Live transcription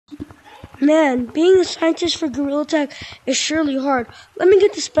Man, being a scientist for Gorilla Tag is surely hard. Let me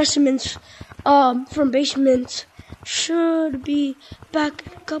get the specimens from basement. Should be back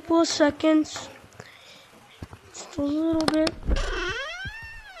in a couple of seconds. Just a little bit.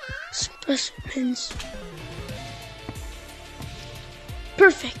 Specimens.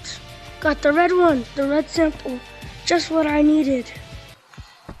 Perfect. Got the red one, the red sample. Just what I needed.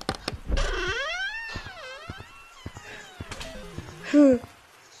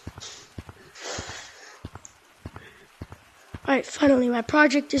 Alright, finally, my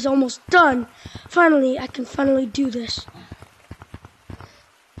project is almost done. Finally, I can finally do this.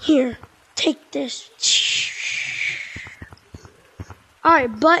 Here, take this.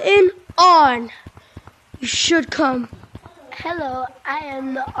 Alright, button on. You should come. Hello, I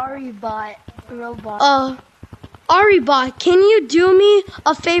am the Aribot robot. Aribot, can you do me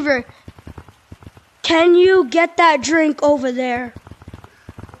a favor? Can you get that drink over there?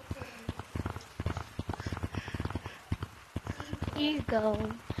 Here you go.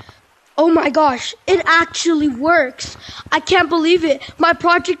 Oh my gosh, it actually works. I can't believe it. My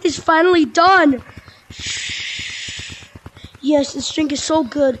project is finally done. Yes, this drink is so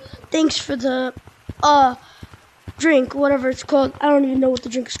good. Thanks for the drink, whatever it's called. I don't even know what the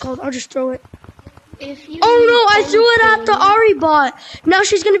drink is called. I'll just throw it. Oh no, I threw it at the Aribot. Now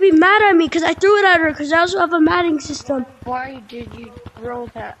she's going to be mad at me because I threw it at her because I also have a matting system. Why did you throw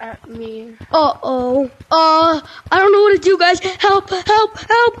that at me? Uh-oh. I don't know what to do, guys. Help, help,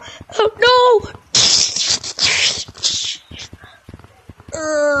 help, help, no!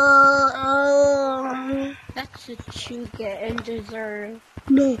 That's what you get and deserve.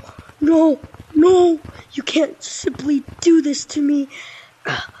 No, no, no. You can't simply do this to me.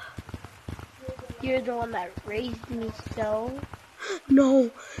 You're the one that raised me, so. No,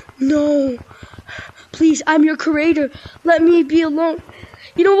 no. Please, I'm your creator. Let me be alone.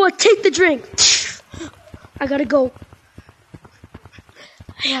 You know what? Take the drink. I gotta go.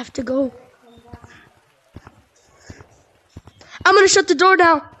 I have to go. I'm gonna shut the door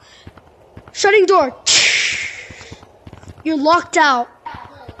now. Shutting door. You're locked out.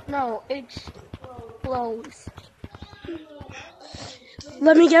 No, it's closed.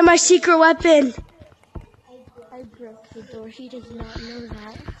 Let me get my secret weapon. I broke the door. He does not know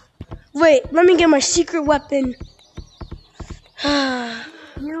that. Wait, let me get my secret weapon.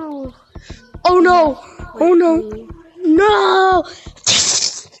 You. Oh no! Oh no! Me. No!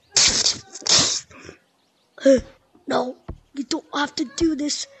 No, you don't have to do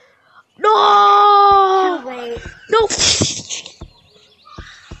this. No! Too late. No!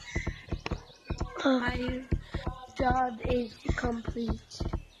 My job is complete.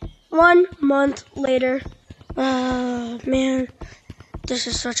 1 month later. Man, this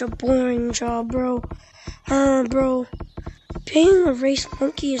is such a boring job, bro. Bro, being a race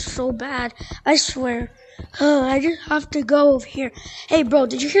monkey is so bad. I swear. I just have to go over here. Hey, bro,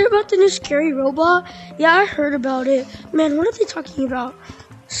 did you hear about the new scary robot? Yeah, I heard about it. Man, what are they talking about?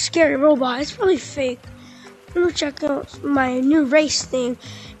 Scary robot. It's probably fake. Let me check out my new race thing.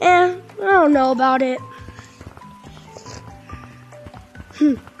 I don't know about it.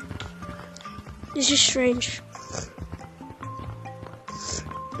 This is strange.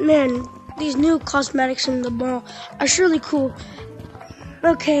 Man, these new cosmetics in the mall are surely cool.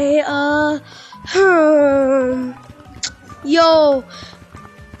 Okay, yo,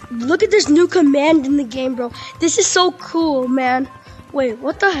 look at this new command in the game, bro. This is so cool, man. Wait,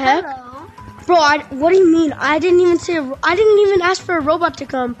 what the heck? Hello. Bro, what do you mean? I didn't even ask for a robot to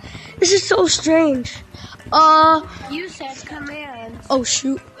come. This is so strange. You said commands. Oh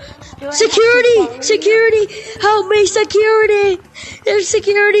shoot. Security! Security! Help me, security! There's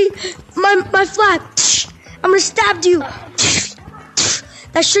security! My flag! I'm gonna stab you!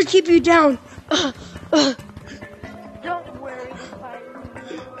 That should keep you down. Don't worry.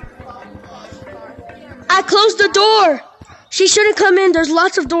 I closed the door! She shouldn't come in, there's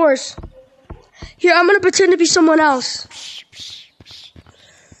lots of doors. Here, I'm gonna pretend to be someone else.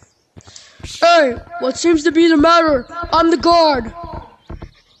 Hey, what seems to be the matter? I'm the guard.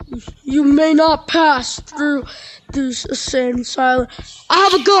 You may not pass through this insane silence. I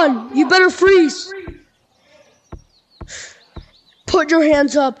have a gun. You better freeze. Put your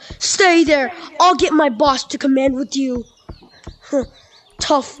hands up. Stay there. I'll get my boss to command with you.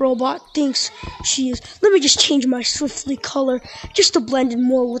 Tough robot thinks she is. Let me just change my swiftly color just to blend in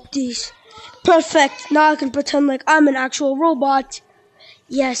more with these. Perfect. Now I can pretend like I'm an actual robot.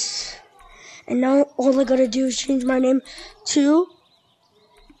 Yes. And now all I gotta do is change my name to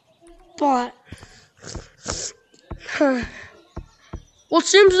Bot. What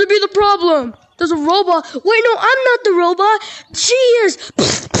seems to be the problem? There's a robot. Wait, no, I'm not the robot. She is.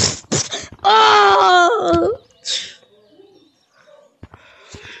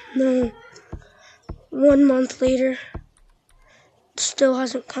 1 month later. Still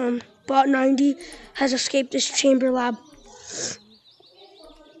hasn't come. Bot 90 has escaped this chamber lab.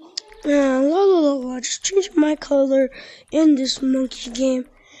 Just changing my color in this monkey game.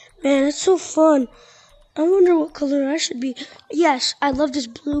 Man, it's so fun. I wonder what color I should be. Yes, I love this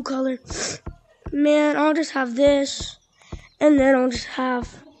blue color. Man, I'll just have this. And then I'll just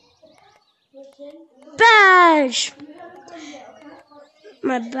have badge.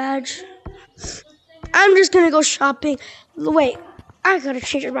 My badge. I'm just gonna go shopping. Wait, I gotta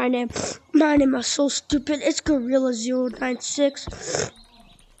change my name. My name is so stupid. It's Gorilla096.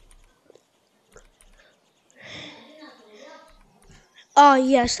 Oh,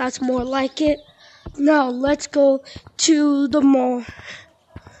 yes, that's more like it. Now, let's go to the mall.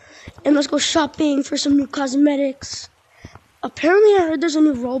 And let's go shopping for some new cosmetics. Apparently, I heard there's a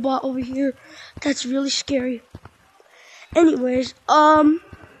new robot over here that's really scary. Anyways, oh,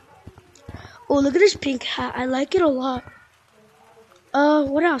 look at this pink hat. I like it a lot.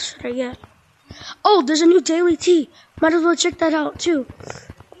 What else should I get? Oh, there's a new daily tea. Might as well check that out, too.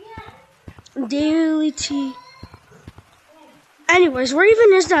 Daily tea. Anyways, where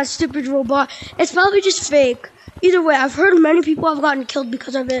even is that stupid robot? It's probably just fake. Either way, I've heard many people have gotten killed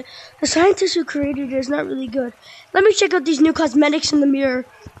because of it. The scientist who created it is not really good. Let me check out these new cosmetics in the mirror.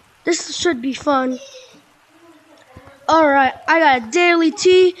 This should be fun. Alright, I got a daily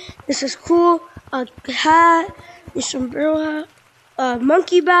tea. This is cool. A hat. A sombrero hat. A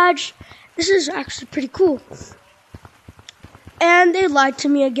monkey badge. This is actually pretty cool. And they lied to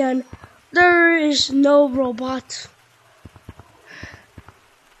me again. There is no robot.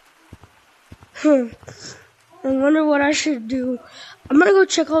 I wonder what I should do. I'm gonna go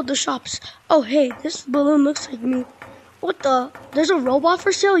check out the shops. Oh, hey, this balloon looks like me. What the? There's a robot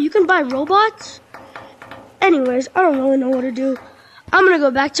for sale? You can buy robots? Anyways, I don't really know what to do. I'm gonna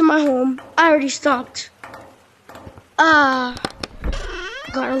go back to my home. I already stopped. Gotta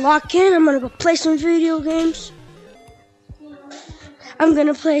lock in. I'm gonna go play some video games. I'm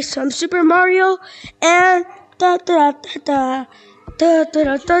gonna play some Super Mario and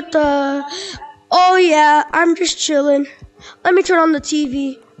Oh yeah, I'm just chilling. Let me turn on the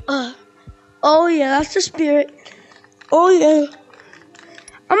TV. Oh yeah, that's the spirit. Oh yeah.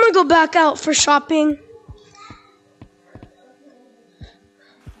 I'm gonna go back out for shopping.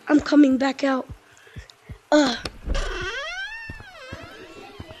 I'm coming back out. Oh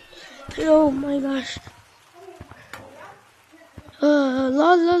my gosh. La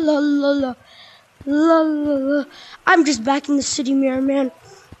la la la la. La la la. I'm just back in the city mirror, man.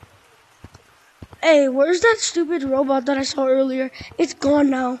 Hey, where's that stupid robot that I saw earlier? It's gone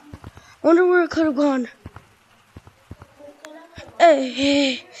now. I wonder where it could have gone.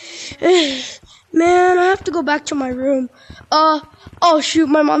 Hey, man, I have to go back to my room. Oh shoot,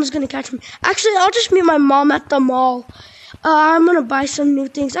 my mom's gonna catch me. Actually, I'll just meet my mom at the mall. I'm gonna buy some new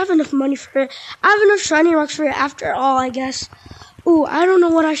things. I have enough money for it. I have enough shiny rocks for it after all, I guess. Ooh, I don't know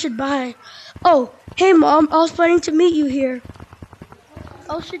what I should buy. Oh, hey mom, I was planning to meet you here.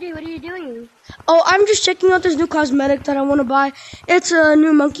 Oh, Shadi, what are you doing? Oh, I'm just checking out this new cosmetic that I want to buy. It's a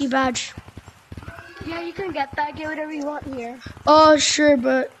new monkey badge. Yeah, you can get that. Get whatever you want here. Oh, sure,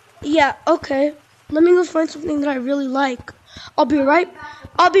 but yeah, okay. Let me go find something that I really like. I'll be right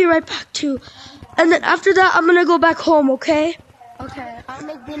back too. And then after that, I'm gonna go back home. Okay? Okay. I'll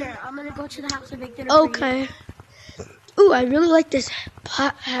make dinner. I'm gonna go to the house and make dinner. Okay. Ooh, I really like this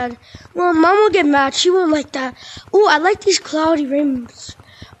pot head. Well, mom will get mad. She won't like that. Ooh, I like these cloudy rainbows.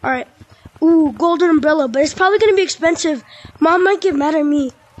 All right. Ooh, golden umbrella, but it's probably gonna be expensive. Mom might get mad at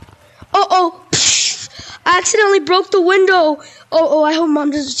me. Oh, psh, I accidentally broke the window. Oh, I hope mom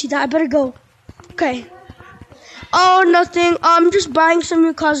doesn't see that. I better go. Okay. Oh, nothing. I'm just buying some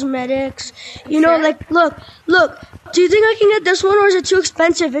new cosmetics. You know, like, look. Do you think I can get this one, or is it too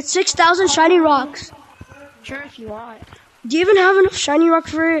expensive? It's 6,000 shiny rocks. Sure, if you want. Do you even have enough shiny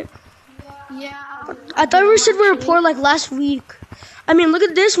rocks for it? Yeah. I thought we said we were poor like last week. I mean, look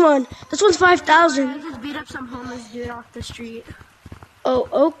at this one. This one's 5,000. I just beat up some homeless dude off the street. Oh,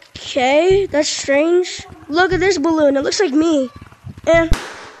 okay. That's strange. Look at this balloon. It looks like me. I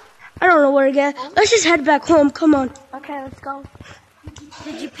don't know where to get. Let's just head back home. Come on. Okay, let's go.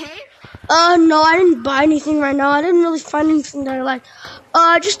 Did you pay? No, I didn't buy anything right now. I didn't really find anything that I like.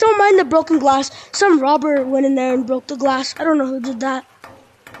 Just don't mind the broken glass. Some robber went in there and broke the glass. I don't know who did that.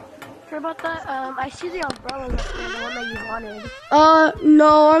 Sure about that? I see the umbrella up there, the one that you wanted.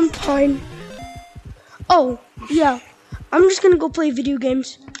 No, I'm fine. Oh, yeah. I'm just gonna go play video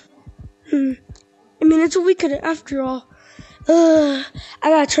games. I mean, it's a weekend after all. I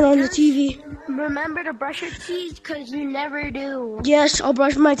gotta turn on the TV. remember to brush your teeth, because you never do. Yes, I'll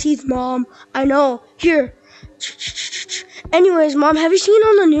brush my teeth, Mom. I know. Here. Anyways, Mom, have you seen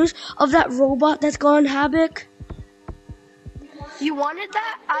on the news of that robot that's gone havoc? You wanted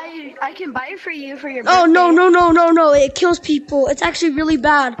that? I can buy it for you for your Oh, birthday. no. It kills people. It's actually really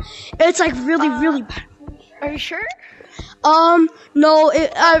bad. It's like really bad. Are you sure? No.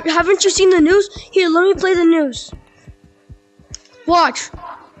 Haven't you seen the news? Here, let me play the news. Watch.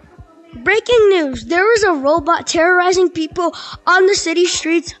 Breaking news. There is a robot terrorizing people on the city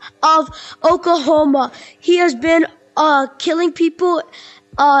streets of Oklahoma. He has been killing people.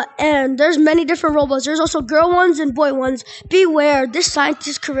 And there's many different robots. There's also girl ones and boy ones. Beware, this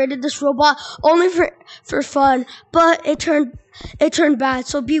scientist created this robot only for fun, but it turned bad.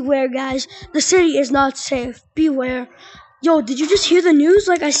 So beware, guys. The city is not safe. Beware. Yo, did you just hear the news?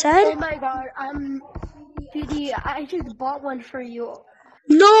 Like I said. Oh my God, PD, I just bought one for you.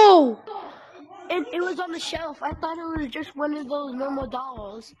 No. And it was on the shelf. I thought it was just one of those normal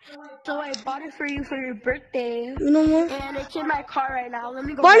dolls. So I bought it for you for your birthday. You know what? And it's in my car right now. Let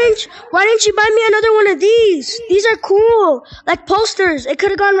me go. Why didn't you buy me another one of these? These are cool. Like posters. It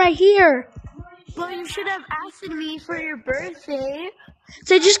could have gone right here. Well, you should have asked me for your birthday.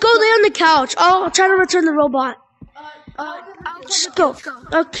 So just go lay on the couch. I'll try to return the robot. I'll Just go.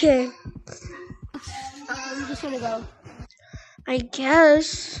 Okay. I'm just gonna go. I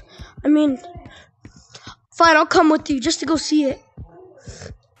guess. I mean, fine, I'll come with you just to go see it.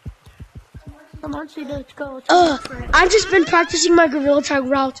 Come on, see, let's go. I've just been practicing my gorilla tag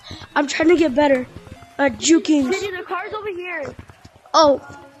routes. I'm trying to get better at juking. Sydney, the car's over here. Oh.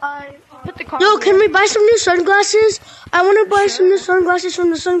 Put the car Yo, over can here. we buy some new sunglasses? I want to buy some new sunglasses from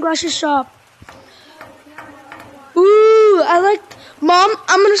the sunglasses shop. Ooh, I like... Mom,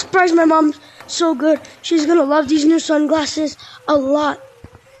 I'm going to surprise my mom so good. She's going to love these new sunglasses a lot.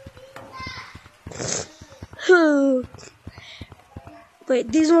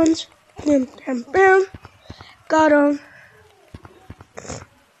 Wait, these ones? Got them.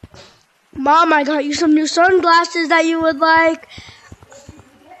 Mom, I got you some new sunglasses that you would like.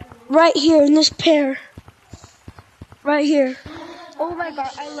 Right here in this pair. Right here. Oh my God,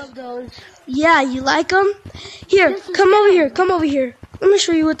 I love those. Yeah, you like them? Here, come over here. Come over here. Let me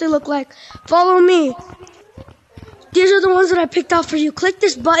show you what they look like. Follow me. These are the ones that I picked out for you. Click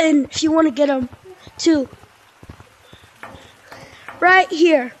this button if you want to get them too. Right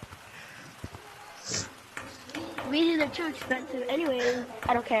here. Really, they're too expensive. Anyway,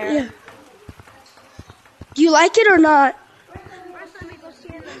 I don't care. Yeah. Do you like it or not? First, let me go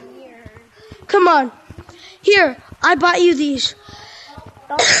see in the mirror. Come on. Here, I bought you these.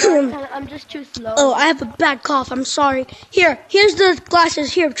 I'm just too slow. Oh, I have a bad cough. I'm sorry. Here's the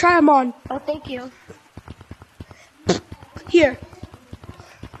glasses. Here, try them on. Oh, thank you. Here.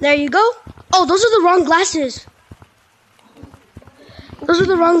 There you go. Oh, those are the wrong glasses. Those are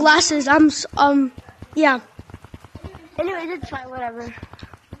the wrong glasses. Yeah. Anyways, it's fine, whatever.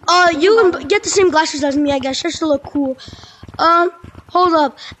 You can get the same glasses as me, I guess, just to look cool. Hold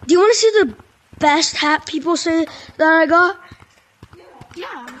up. Do you want to see the best hat people say that I got?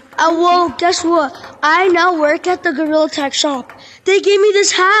 Yeah. Well, guess what? I now work at the Gorilla Tag shop. They gave me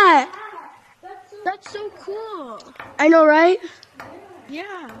this hat. That's so cool. I know, right?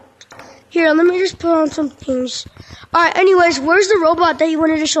 Yeah. Here, let me just put on some things. Alright, anyways, where's the robot that you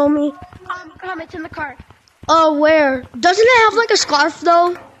wanted to show me? Come, it's in the car. Where? Doesn't it have like a scarf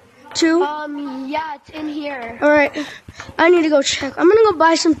though? Too? Yeah, it's in here. Alright, I need to go check. I'm gonna go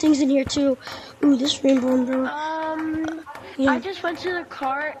buy some things in here too. Ooh, this rainbow umbrella. Yeah. I just went to the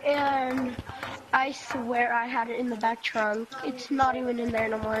car and I swear I had it in the back trunk. It's not even in there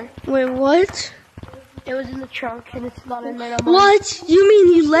no more. Wait, what? It was in the trunk and it's not in there no more. What? You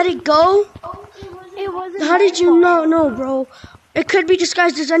mean you let it go? It wasn't. How did you not know, bro? It could be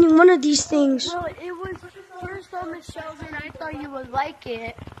disguised as any one of these things. Well, it was first on the shelf and I thought you would like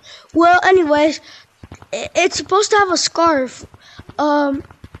it. Well, anyways, it's supposed to have a scarf.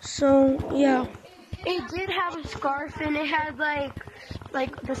 So, yeah. It did have a scarf and it had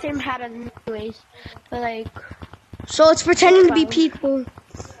like the same hat as anyways. But like. So it's pretending to be people.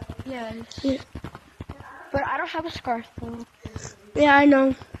 Yes. Yeah. But I don't have a scarf though. Yeah, I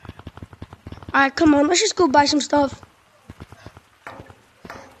know. Alright, come on, let's just go buy some stuff.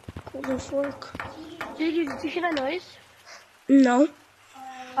 Golden fork. Did you hear that noise? No.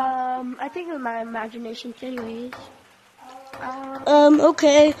 I think it was my imagination anyways.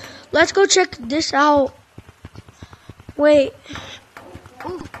 Okay. Let's go check this out. Wait.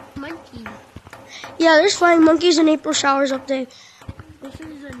 Ooh, monkey. Yeah, there's flying monkeys and April showers up there. This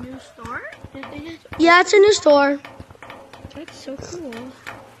is a new store? Yeah, it's a new store. That's so cool.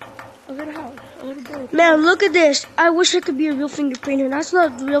 Look at the house. Man, look at this. I wish I could be a real finger painter. That's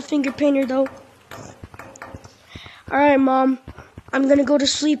not a real finger painter, though. Alright, Mom. I'm gonna go to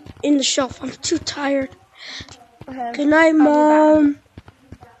sleep in the shelf. I'm too tired. Okay. Good night, I'll be back. Mom.